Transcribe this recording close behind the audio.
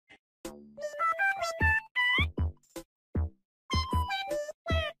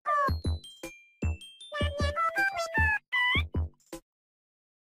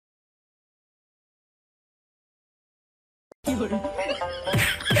Look at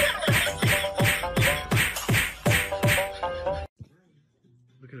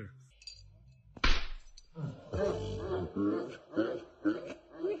her.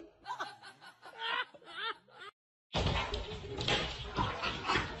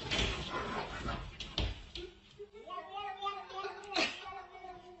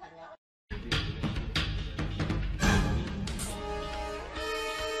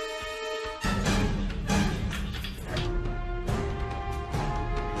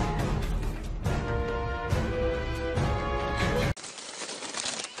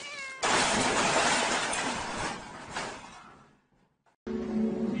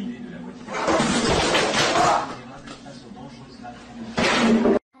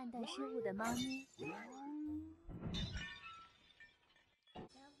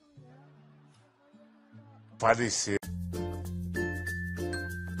 Parecer.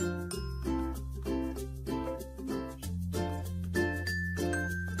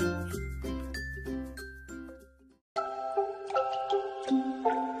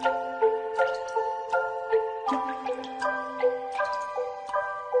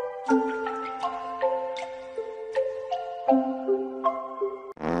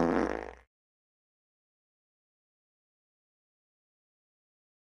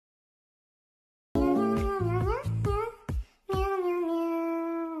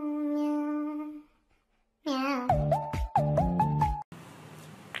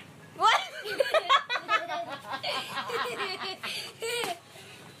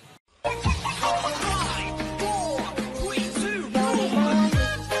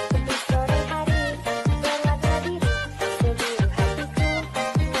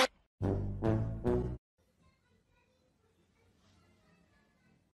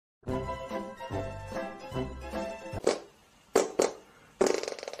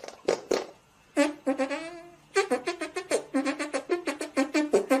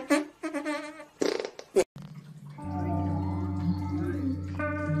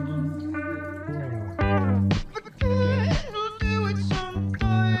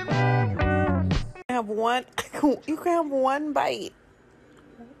 One, you can have one bite.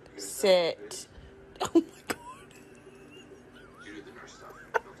 Sit. Oh my god.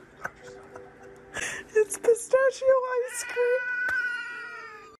 It's pistachio ice cream.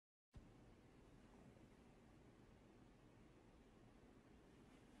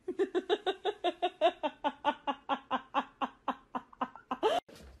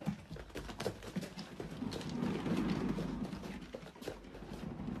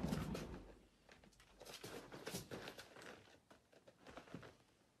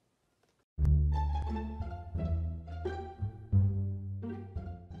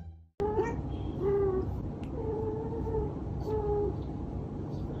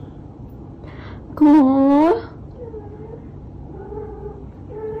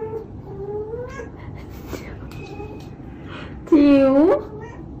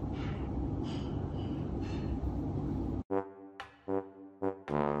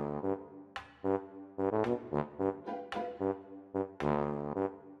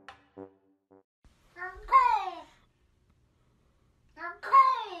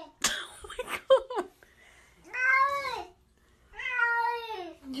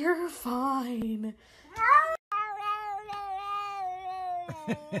 You're fine.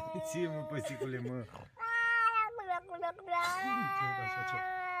 Si, mă, păsicule, mă.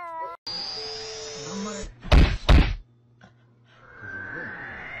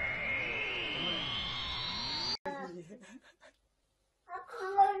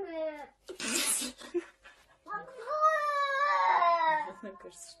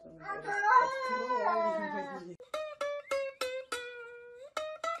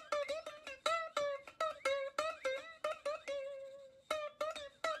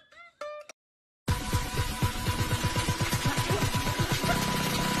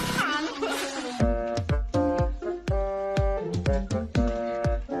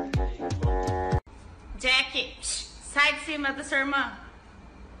 Jack, sai de cima da sua irmã.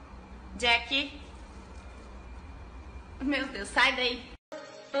 Jack. Meu Deus, sai daí.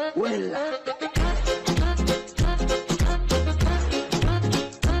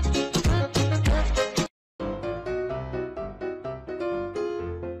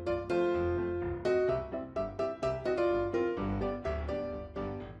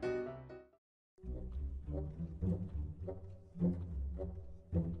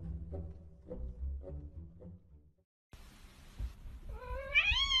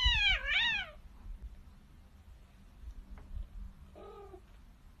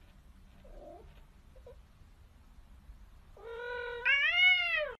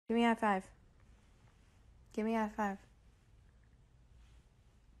 Give me a high five. Give me a high five.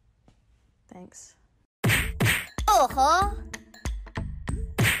 Thanks. Oho.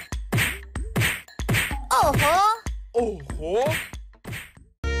 Oho. Oho!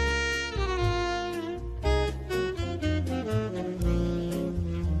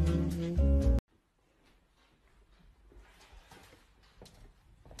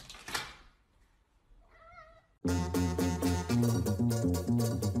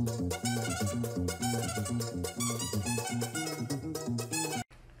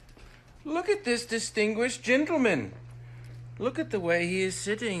 Look at this distinguished gentleman. Look at the way he is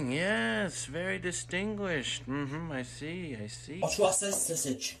sitting. Yes, very distinguished. I see, I see. Tu vois, ça, c'est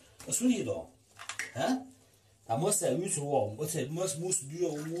solide. Hein? A moça é isso, você must be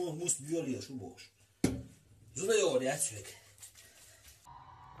ali, acho bom. Tudo aí, olha, acho que.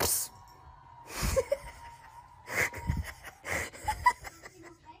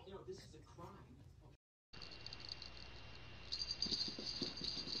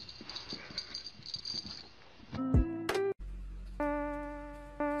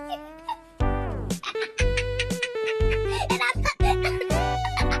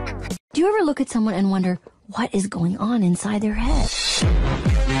 Do you ever look at someone and wonder what is going on inside their head?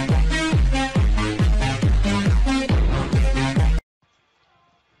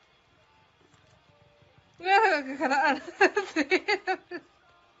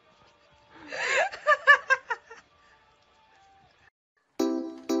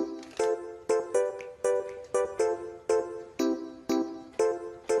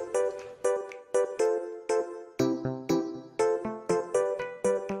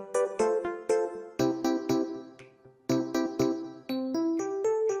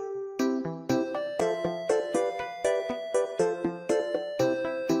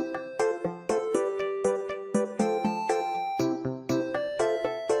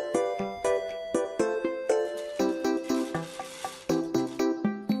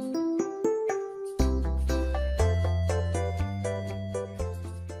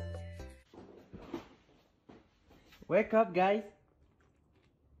 Wake up, guys.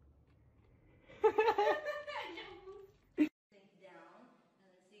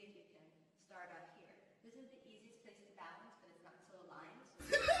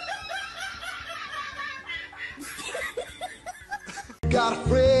 Got a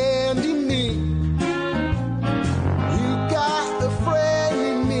friend in me. You got a friend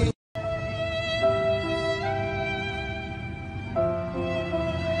in me.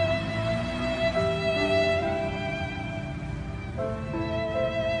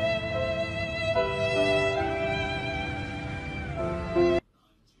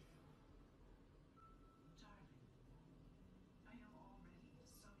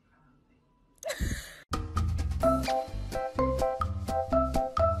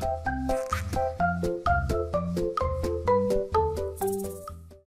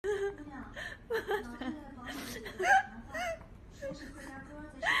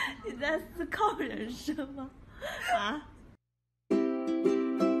你在思考人生吗？啊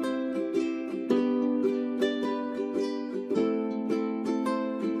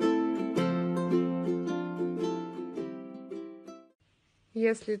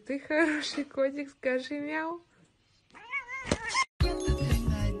？Если ты хороший котик, скажи мяу.